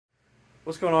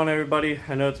What's going on, everybody?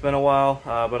 I know it's been a while,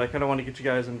 but I kind of want to get you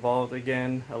guys involved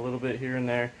again a little bit here and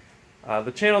there.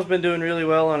 The channel's been doing really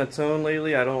well on its own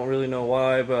lately. I don't really know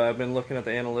why, but I've been looking at the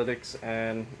analytics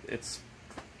and it's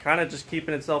kind of just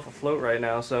keeping itself afloat right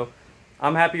now. So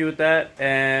I'm happy with that,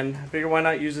 and I figure why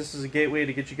not use this as a gateway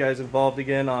to get you guys involved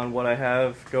again on what I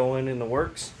have going in the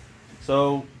works.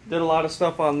 So did a lot of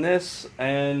stuff on this,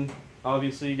 and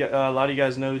obviously a lot of you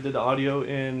guys know we did the audio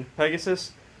in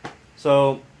Pegasus.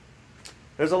 So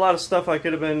there's a lot of stuff I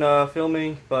could have been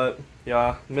filming, but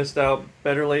yeah, missed out.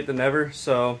 Better late than never.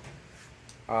 So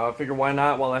I figure why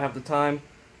not while I have the time.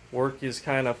 Work is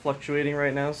kind of fluctuating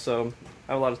right now, so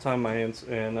I have a lot of time on my hands,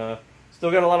 and still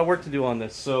got a lot of work to do on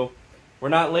this. So we're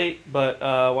not late, but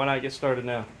why not get started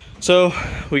now? So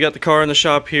we got the car in the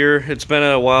shop here. It's been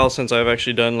a while since I've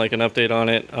actually done like an update on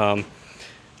it.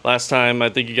 Last time I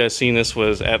think you guys seen this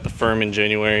was at the firm in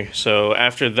January. So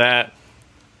after that,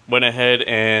 went ahead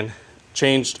and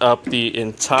changed up the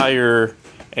entire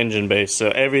engine base. So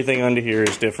everything under here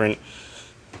is different.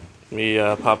 Let me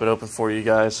pop it open for you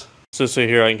guys. So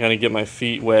here I can kind of get my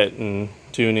feet wet and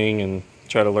tuning and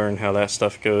try to learn how that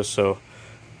stuff goes, so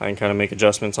I can kind of make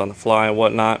adjustments on the fly and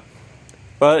whatnot.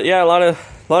 But yeah, a lot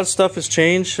of stuff has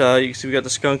changed. You can see we got the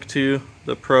Skunk 2,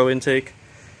 the Pro intake,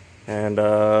 and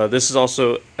this is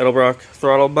also Edelbrock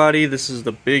throttle body. This is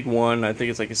the big one. I think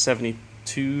it's like a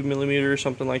 72mm or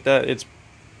something like that. It's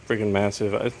freaking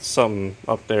massive. It's something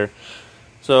up there.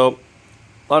 So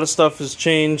a lot of stuff has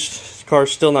changed. This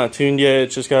car's still not tuned yet.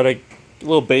 It's just got a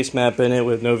little base map in it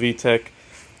with no VTEC,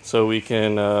 so we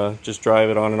can just drive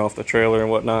it on and off the trailer and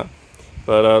whatnot.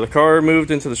 But the car moved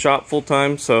into the shop full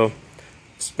time, so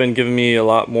it's been giving me a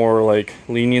lot more like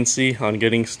leniency on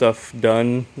getting stuff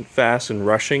done fast and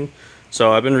rushing.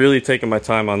 So I've been really taking my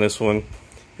time on this one.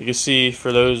 You can see,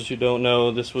 for those who don't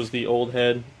know, this was the old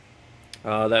head.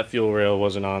 That fuel rail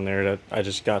wasn't on there. I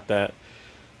just got that.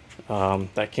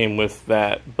 That came with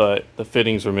that, but the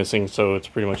fittings were missing, so it's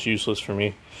pretty much useless for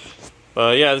me.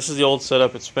 But yeah, this is the old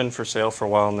setup. It's been for sale for a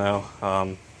while now.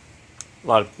 A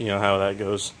lot of, you know how that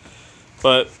goes.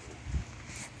 But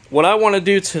what I want to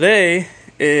do today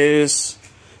is,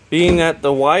 being that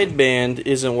the wideband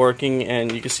isn't working,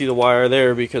 and you can see the wire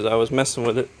there because I was messing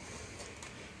with it.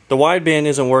 The wideband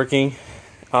isn't working.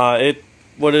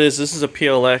 What it is, this is a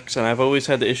PLX, and I've always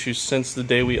had the issue since the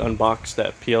day we unboxed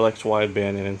that PLX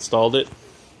wideband and installed it.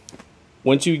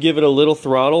 Once you give it a little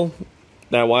throttle,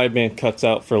 that wideband cuts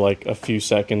out for like a few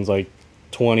seconds, like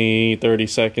 20-30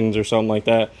 seconds or something like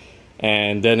that,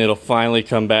 and then it'll finally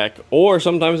come back. Or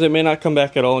sometimes it may not come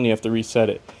back at all and you have to reset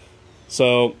it.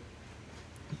 So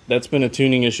that's been a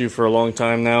tuning issue for a long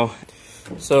time now.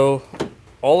 So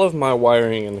all of my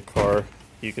wiring in the car,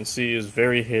 you can see, is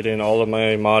very hidden. All of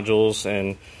my modules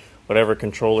and whatever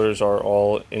controllers are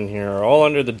all in here, are all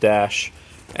under the dash.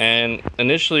 And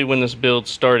initially when this build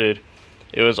started,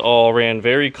 it was all ran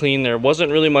very clean. There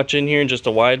wasn't really much in here, just a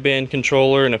wideband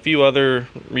controller and a few other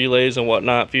relays and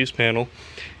whatnot, fuse panel,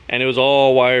 and it was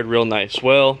all wired real nice.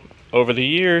 Well, over the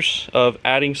years of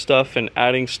adding stuff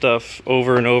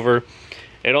over and over,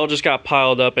 it all just got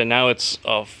piled up, and now it's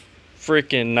a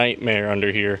freaking nightmare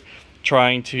under here.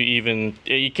 Trying to even,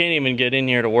 you can't even get in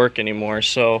here to work anymore,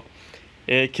 so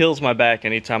it kills my back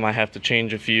anytime I have to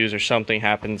change a fuse or something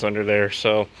happens under there.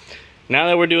 So now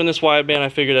that we're doing this wideband, I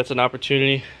figured that's an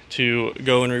opportunity to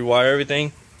go and rewire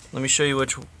everything. Let me show you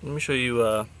what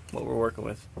we're working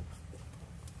with.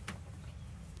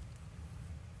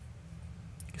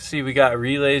 You can see we got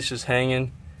relays just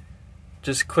hanging,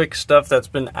 just quick stuff that's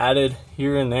been added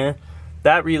here and there.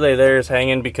 That relay there is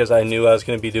hanging because I knew I was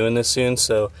going to be doing this soon,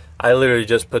 so I literally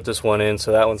just put this one in,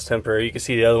 so that one's temporary. You can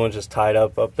see the other one's just tied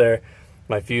up there.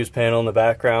 My fuse panel in the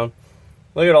background.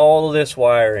 Look at all of this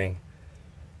wiring.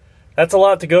 That's a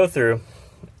lot to go through.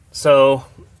 So,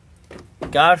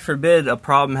 God forbid a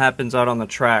problem happens out on the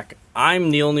track.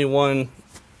 I'm the only one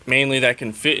mainly that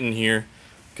can fit in here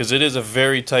because it is a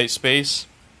very tight space.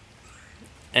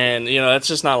 And, you know, that's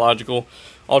just not logical.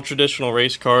 All traditional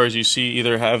race cars you see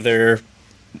either have their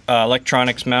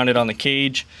electronics mounted on the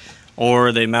cage,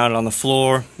 or they mount it on the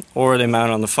floor, or they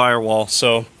mount it on the firewall.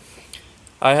 So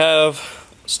I have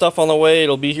stuff on the way.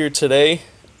 It'll be here today,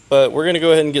 but we're going to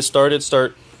go ahead and get started,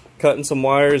 start cutting some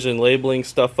wires and labeling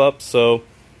stuff up. So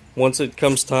once it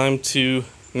comes time to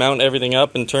mount everything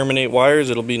up and terminate wires,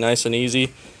 it'll be nice and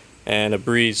easy and a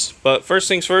breeze. But first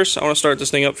things first, I want to start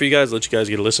this thing up for you guys, let you guys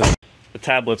get a listen. The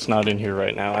tablet's not in here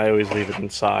right now. I always leave it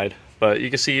inside. But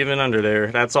you can see even under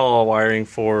there, that's all wiring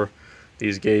for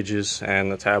these gauges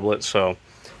and the tablet. So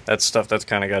that's stuff that's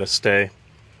kind of got to stay.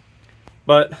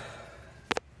 But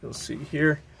you'll see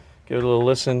here, give it a little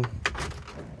listen.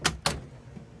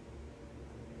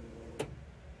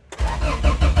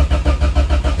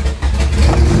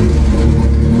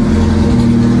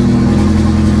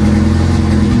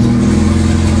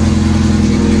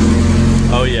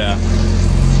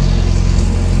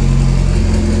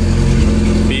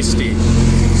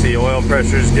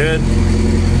 pressure is good.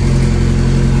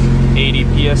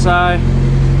 80 psi.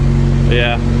 But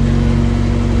yeah.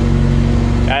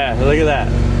 Look at that.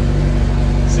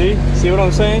 See what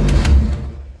I'm saying?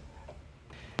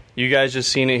 You guys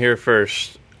just seen it here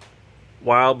first.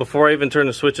 While before I even turned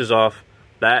the switches off,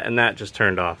 that and that just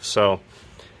turned off. So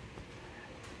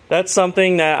that's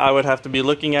something that I would have to be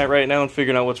looking at right now and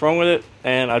figuring out what's wrong with it,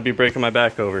 and I'd be breaking my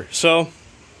back over. So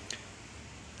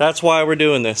that's why we're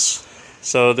doing this.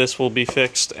 So this will be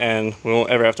fixed and we won't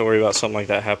ever have to worry about something like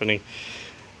that happening.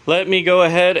 Let me go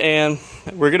ahead and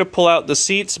we're gonna pull out the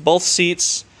seats, both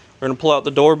seats. We're gonna pull out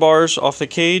the door bars off the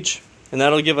cage, and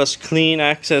that'll give us clean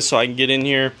access so I can get in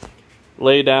here,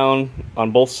 lay down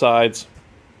on both sides,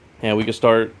 and we can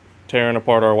start tearing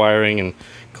apart our wiring and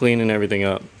cleaning everything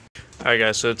up. Alright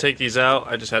guys, so to take these out,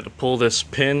 I just had to pull this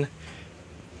pin,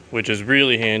 which is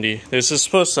really handy. This is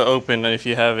supposed to open if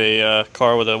you have a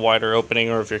car with a wider opening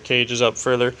or if your cage is up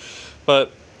further,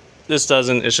 but this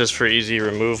doesn't. It's just for easy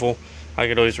removal. I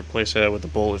could always replace that with a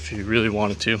bolt if you really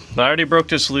wanted to. But I already broke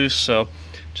this loose, so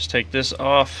just take this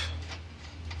off.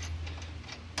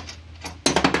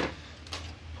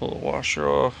 Pull the washer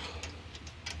off.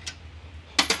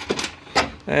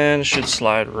 And it should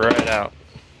slide right out.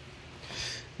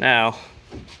 Now,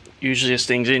 usually this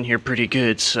thing's in here pretty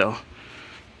good, so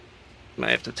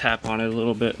might have to tap on it a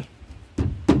little bit.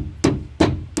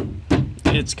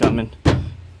 It's coming.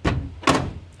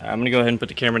 I'm gonna go ahead and put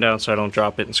the camera down so I don't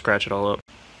drop it and scratch it all up.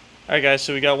 Alright guys,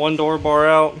 so we got one door bar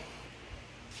out.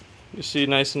 You see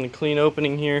nice and clean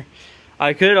opening here.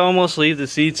 I could almost leave the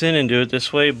seats in and do it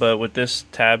this way, but with this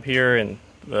tab here and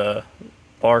the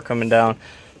bar coming down,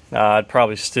 I'd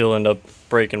probably still end up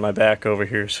breaking my back over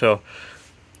here. So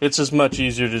it's just much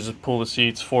easier to just pull the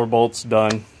seats, 4 bolts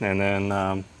done, and then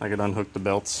I could unhook the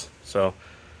belts. So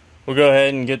we'll go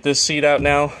ahead and get this seat out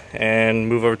now and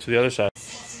move over to the other side.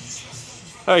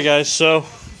 Alright guys, so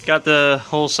got the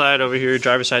whole side over here,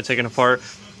 driver's side taken apart.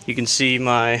 You can see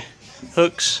my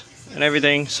hooks and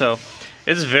everything, so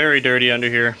it's very dirty under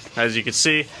here. As you can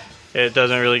see, it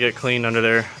doesn't really get cleaned under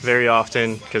there very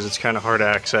often because it's kind of hard to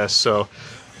access. So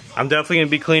I'm definitely going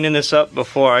to be cleaning this up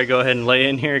before I go ahead and lay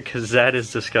in here because that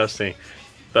is disgusting.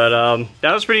 But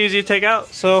that was pretty easy to take out,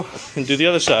 so and do the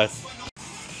other side.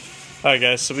 Alright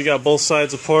guys, so we got both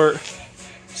sides apart.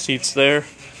 Seats there,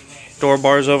 door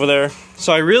bars over there.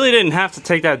 So I really didn't have to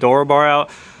take that door bar out,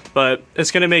 but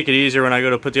it's going to make it easier when I go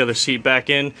to put the other seat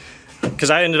back in, because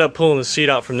I ended up pulling the seat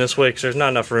out from this way because there's not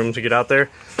enough room to get out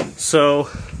there. So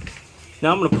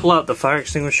now I'm going to pull out the fire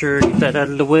extinguisher, get that out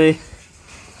of the way.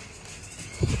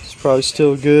 It's probably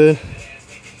still good.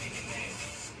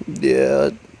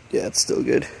 Yeah, it's still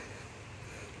good. You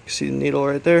can see the needle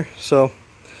right there. So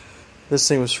this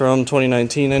thing was from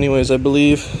 2019 anyways, I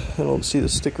believe. I don't see the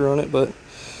sticker on it, but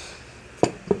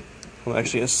I'm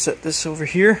actually going to set this over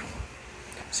here.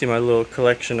 See my little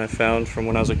collection I found from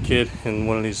when I was a kid in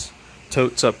one of these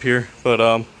totes up here.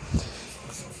 But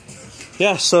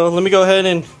yeah, so let me go ahead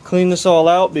and clean this all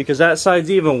out because that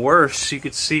side's even worse. You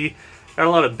could see got a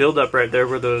lot of buildup right there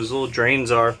where those little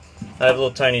drains are. I have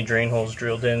little tiny drain holes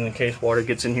drilled in case water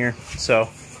gets in here. So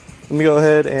let me go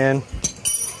ahead and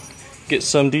get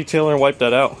some detailer and wipe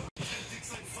that out.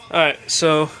 Alright,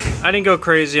 so I didn't go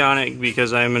crazy on it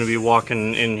because I'm going to be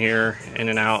walking in here in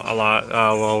and out a lot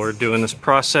while we're doing this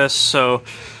process. So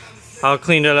I'll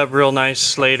clean it up real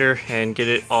nice later and get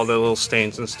it all the little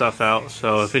stains and stuff out.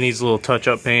 So if it needs a little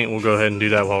touch-up paint, we'll go ahead and do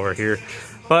that while we're here.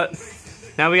 But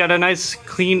now we got a nice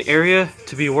clean area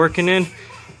to be working in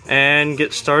and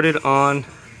get started on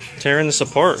tearing this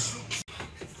apart.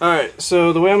 Alright,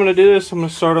 so the way I'm going to do this, I'm going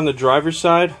to start on the driver's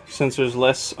side since there's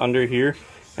less under here.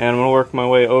 And I'm going to work my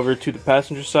way over to the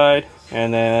passenger side,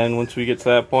 and then once we get to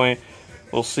that point,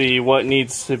 we'll see what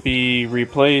needs to be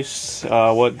replaced,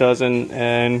 what doesn't,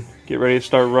 and get ready to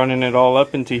start running it all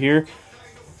up into here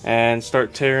and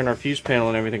start tearing our fuse panel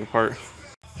and everything apart.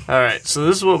 Alright, so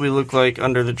this is what we look like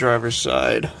under the driver's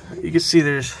side. You can see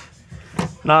there's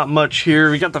not much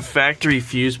here. We got the factory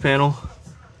fuse panel,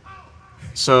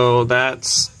 so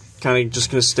that's kind of just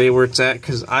going to stay where it's at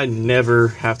because I never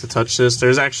have to touch this.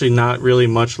 There's actually not really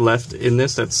much left in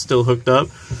this that's still hooked up,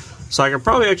 so I can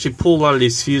probably actually pull a lot of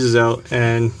these fuses out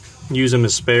and use them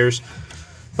as spares,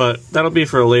 but that'll be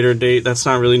for a later date. That's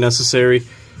not really necessary.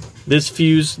 This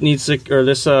fuse needs to, or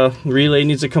this relay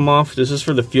needs to come off. This is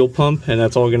for the fuel pump, and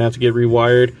that's all going to have to get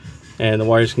rewired, and the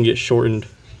wires can get shortened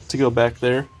to go back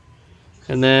there,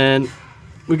 and then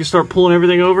we can start pulling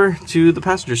everything over to the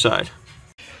passenger side.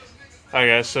 Alright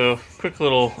guys, so quick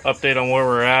little update on where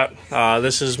we're at.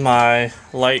 This is my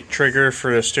light trigger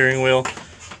for the steering wheel.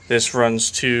 This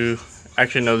runs to,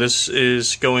 actually no, this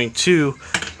is going to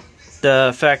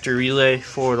the factory relay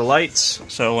for the lights.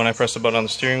 So when I press the button on the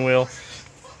steering wheel,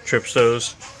 trips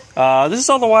those. This is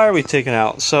all the wire we've taken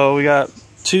out. So we got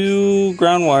 2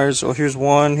 ground wires. Oh, here's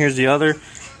one, here's the other,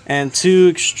 and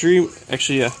 2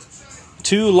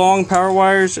 2 long power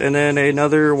wires, and then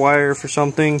another wire for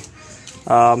something.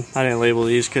 I didn't label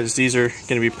these because these are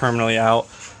going to be permanently out.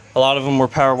 A lot of them were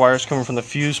power wires coming from the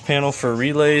fuse panel for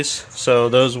relays, so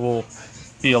those will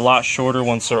be a lot shorter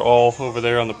once they're all over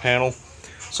there on the panel.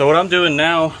 So what I'm doing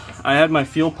now, I had my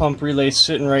fuel pump relay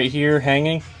sitting right here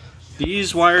hanging.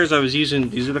 These wires I was using,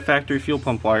 these are the factory fuel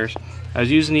pump wires. I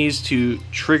was using these to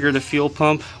trigger the fuel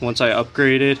pump once I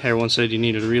upgraded. Everyone said you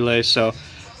needed a relay, so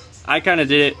I kind of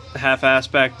did it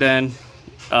half-assed back then.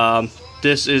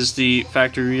 This is the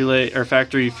factory relay or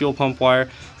factory fuel pump wire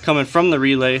coming from the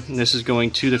relay, and this is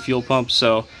going to the fuel pump.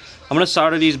 So I'm gonna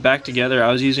solder these back together.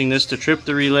 I was using this to trip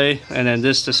the relay, and then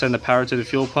this to send the power to the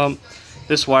fuel pump.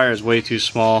 This wire is way too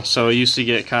small, so it used to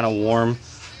get kind of warm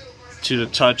to the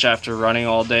touch after running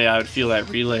all day. I would feel that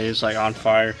relay is like on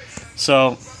fire.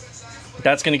 So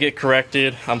that's gonna get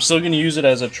corrected. I'm still gonna use it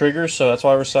as a trigger, so that's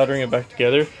why we're soldering it back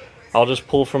together. I'll just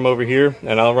pull from over here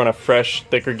and I'll run a fresh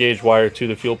thicker gauge wire to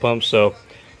the fuel pump, so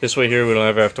this way here we don't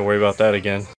ever have to worry about that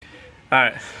again.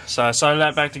 Alright, so I soldered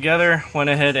that back together, went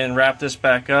ahead and wrapped this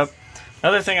back up.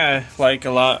 Another thing I like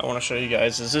a lot, I want to show you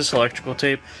guys, is this electrical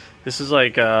tape. This is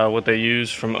like what they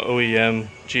use from OEM,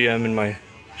 GM in my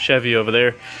Chevy over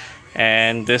there,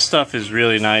 and this stuff is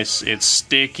really nice. It's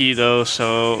sticky though,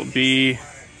 so be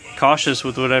cautious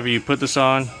with whatever you put this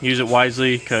on. Use it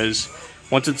wisely, because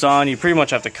once it's on, you pretty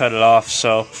much have to cut it off.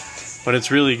 So, but it's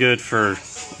really good for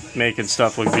making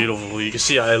stuff look beautiful. You can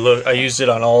see I used it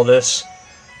on all this,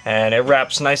 and it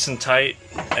wraps nice and tight,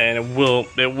 and it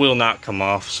will not come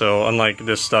off. So unlike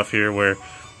this stuff here where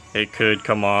it could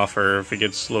come off, or if it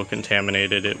gets a little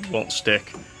contaminated, it won't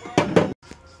stick.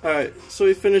 Alright, so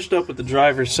we finished up with the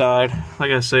driver's side.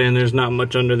 Like I was saying, there's not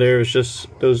much under there. It's just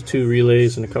those 2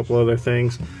 relays and a couple other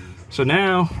things. So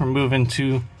now we're moving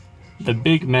to the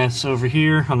big mess over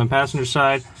here on the passenger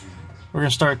side. We're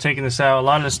gonna start taking this out. A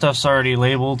lot of this stuff's already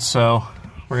labeled, so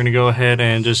we're gonna go ahead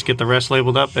and just get the rest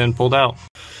labeled up and pulled out.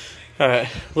 Alright,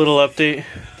 little update.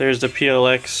 There's the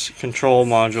PLX control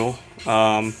module.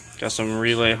 Got some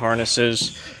relay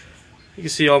harnesses. You can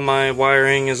see all my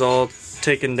wiring is all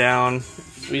taken down.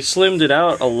 We slimmed it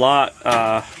out a lot,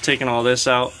 taking all this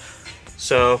out.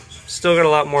 So still got a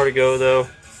lot more to go though.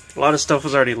 A lot of stuff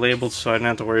was already labeled, so I didn't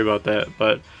have to worry about that,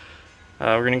 but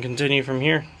we're going to continue from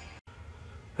here.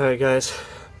 Alright guys,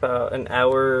 about an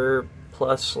hour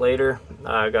plus later,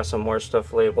 I got some more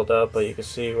stuff labeled up, but you can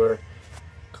see we're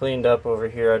cleaned up over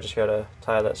here. I just got to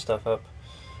tie that stuff up.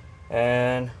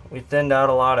 And we thinned out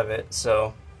a lot of it,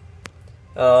 so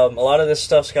a lot of this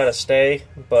stuff's got to stay,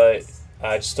 but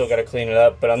I still got to clean it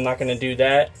up. But I'm not going to do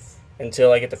that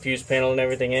until I get the fuse panel and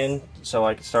everything in, so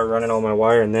I can start running all my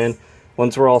wire, and then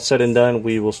once we're all said and done,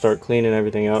 we will start cleaning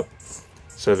everything up.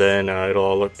 So then it'll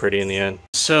all look pretty in the end.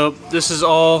 So this is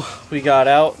all we got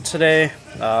out today.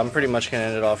 I'm pretty much gonna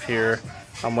end it off here.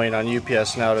 I'm waiting on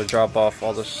UPS now to drop off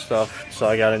all this stuff. So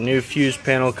I got a new fuse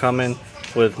panel coming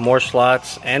with more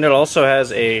slots, and it also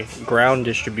has a ground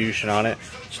distribution on it.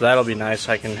 So that'll be nice.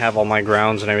 I can have all my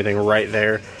grounds and everything right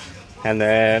there. And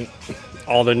then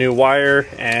all the new wire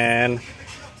and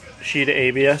sheet of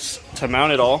ABS to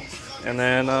mount it all. And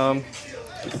then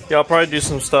yeah, I'll probably do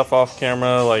some stuff off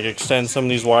camera, like extend some of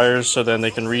these wires so then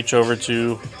they can reach over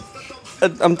to,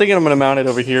 I'm thinking I'm going to mount it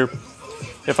over here.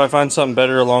 If I find something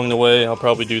better along the way, I'll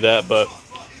probably do that, but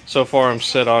so far I'm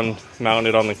set on mounting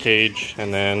it on the cage,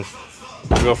 and then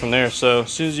we'll go from there. So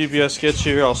as soon as UPS gets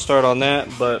here, I'll start on that,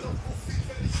 but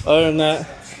other than that,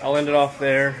 I'll end it off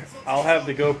there. I'll have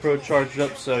the GoPro charged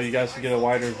up so you guys can get a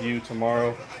wider view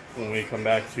tomorrow when we come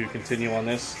back to continue on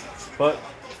this. But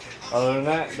other than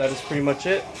that, that is pretty much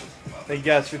it. Thank you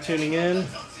guys for tuning in.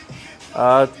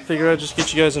 I figured I'd just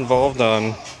get you guys involved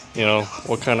on, you know,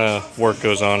 what kind of work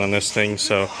goes on this thing.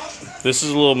 So this is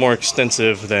a little more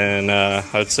extensive than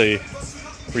I'd say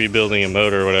rebuilding a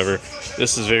motor or whatever.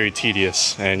 This is very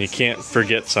tedious, and you can't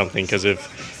forget something, because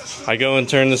if I go and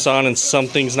turn this on and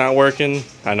something's not working,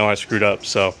 I know I screwed up.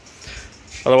 So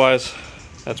otherwise,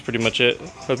 that's pretty much it.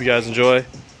 Hope you guys enjoy.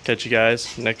 Catch you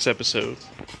guys next episode.